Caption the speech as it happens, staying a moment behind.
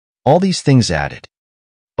All these things added.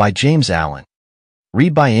 By James Allen.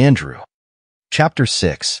 Read by Andrew. Chapter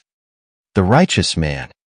 6. The Righteous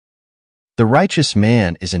Man. The righteous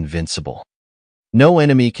man is invincible. No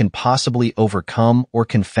enemy can possibly overcome or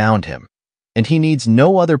confound him, and he needs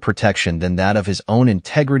no other protection than that of his own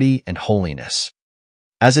integrity and holiness.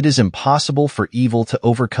 As it is impossible for evil to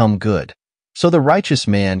overcome good, so the righteous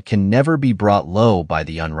man can never be brought low by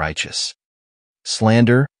the unrighteous.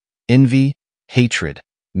 Slander, envy, hatred,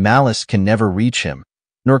 malice can never reach him,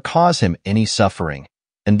 nor cause him any suffering,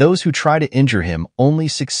 and those who try to injure him only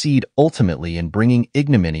succeed ultimately in bringing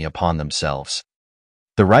ignominy upon themselves.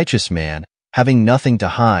 The righteous man, having nothing to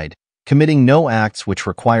hide, committing no acts which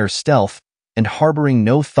require stealth, and harboring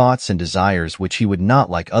no thoughts and desires which he would not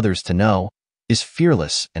like others to know, is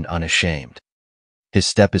fearless and unashamed. His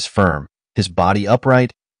step is firm, his body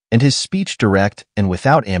upright, and his speech direct and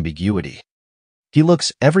without ambiguity. He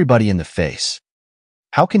looks everybody in the face.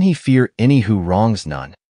 How can he fear any who wrongs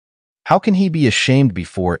none? How can he be ashamed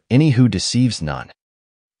before any who deceives none?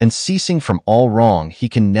 And ceasing from all wrong, he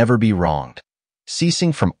can never be wronged.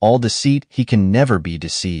 Ceasing from all deceit, he can never be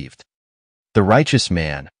deceived. The righteous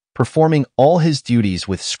man, performing all his duties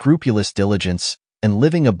with scrupulous diligence and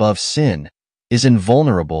living above sin, is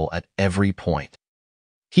invulnerable at every point.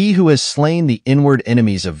 He who has slain the inward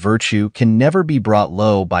enemies of virtue can never be brought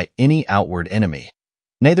low by any outward enemy.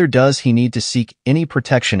 Neither does he need to seek any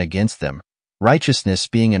protection against them, righteousness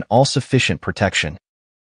being an all-sufficient protection.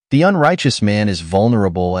 The unrighteous man is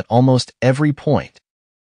vulnerable at almost every point.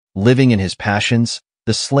 Living in his passions,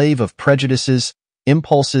 the slave of prejudices,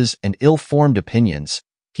 impulses, and ill-formed opinions,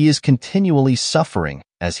 he is continually suffering,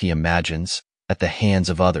 as he imagines, at the hands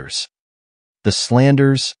of others. The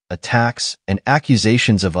slanders, attacks, and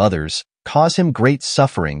accusations of others cause him great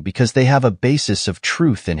suffering because they have a basis of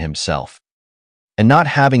truth in himself. And not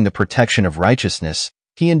having the protection of righteousness,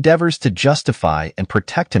 he endeavors to justify and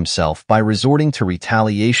protect himself by resorting to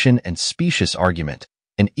retaliation and specious argument,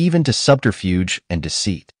 and even to subterfuge and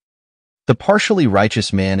deceit. The partially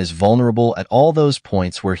righteous man is vulnerable at all those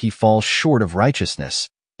points where he falls short of righteousness,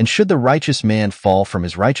 and should the righteous man fall from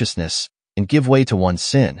his righteousness and give way to one's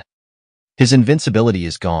sin, his invincibility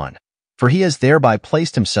is gone, for he has thereby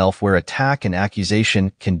placed himself where attack and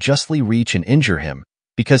accusation can justly reach and injure him,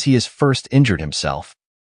 because he has first injured himself.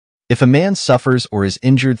 If a man suffers or is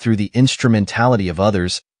injured through the instrumentality of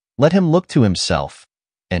others, let him look to himself,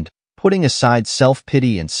 and, putting aside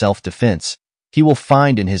self-pity and self-defense, he will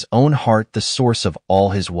find in his own heart the source of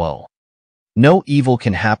all his woe. No evil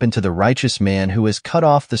can happen to the righteous man who has cut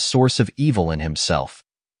off the source of evil in himself.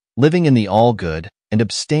 Living in the all-good and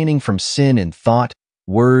abstaining from sin in thought,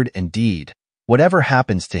 word, and deed, whatever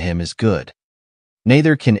happens to him is good.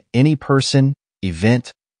 Neither can any person,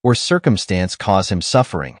 event, or circumstance cause him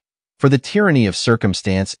suffering, for the tyranny of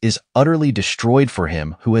circumstance is utterly destroyed for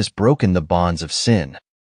him who has broken the bonds of sin.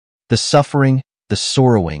 The suffering, the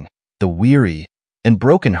sorrowing, the weary, and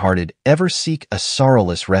broken-hearted ever seek a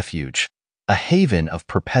sorrowless refuge, a haven of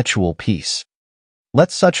perpetual peace.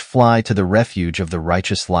 Let such fly to the refuge of the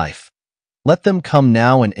righteous life. Let them come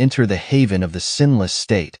now and enter the haven of the sinless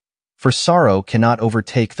state, for sorrow cannot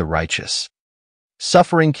overtake the righteous.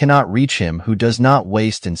 Suffering cannot reach him who does not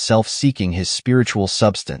waste in self-seeking his spiritual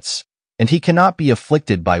substance, and he cannot be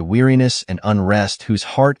afflicted by weariness and unrest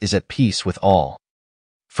whose heart is at peace with all.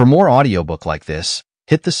 For more audiobook like this,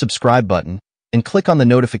 hit the subscribe button and click on the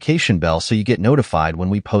notification bell so you get notified when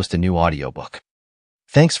we post a new audiobook.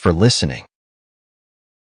 Thanks for listening.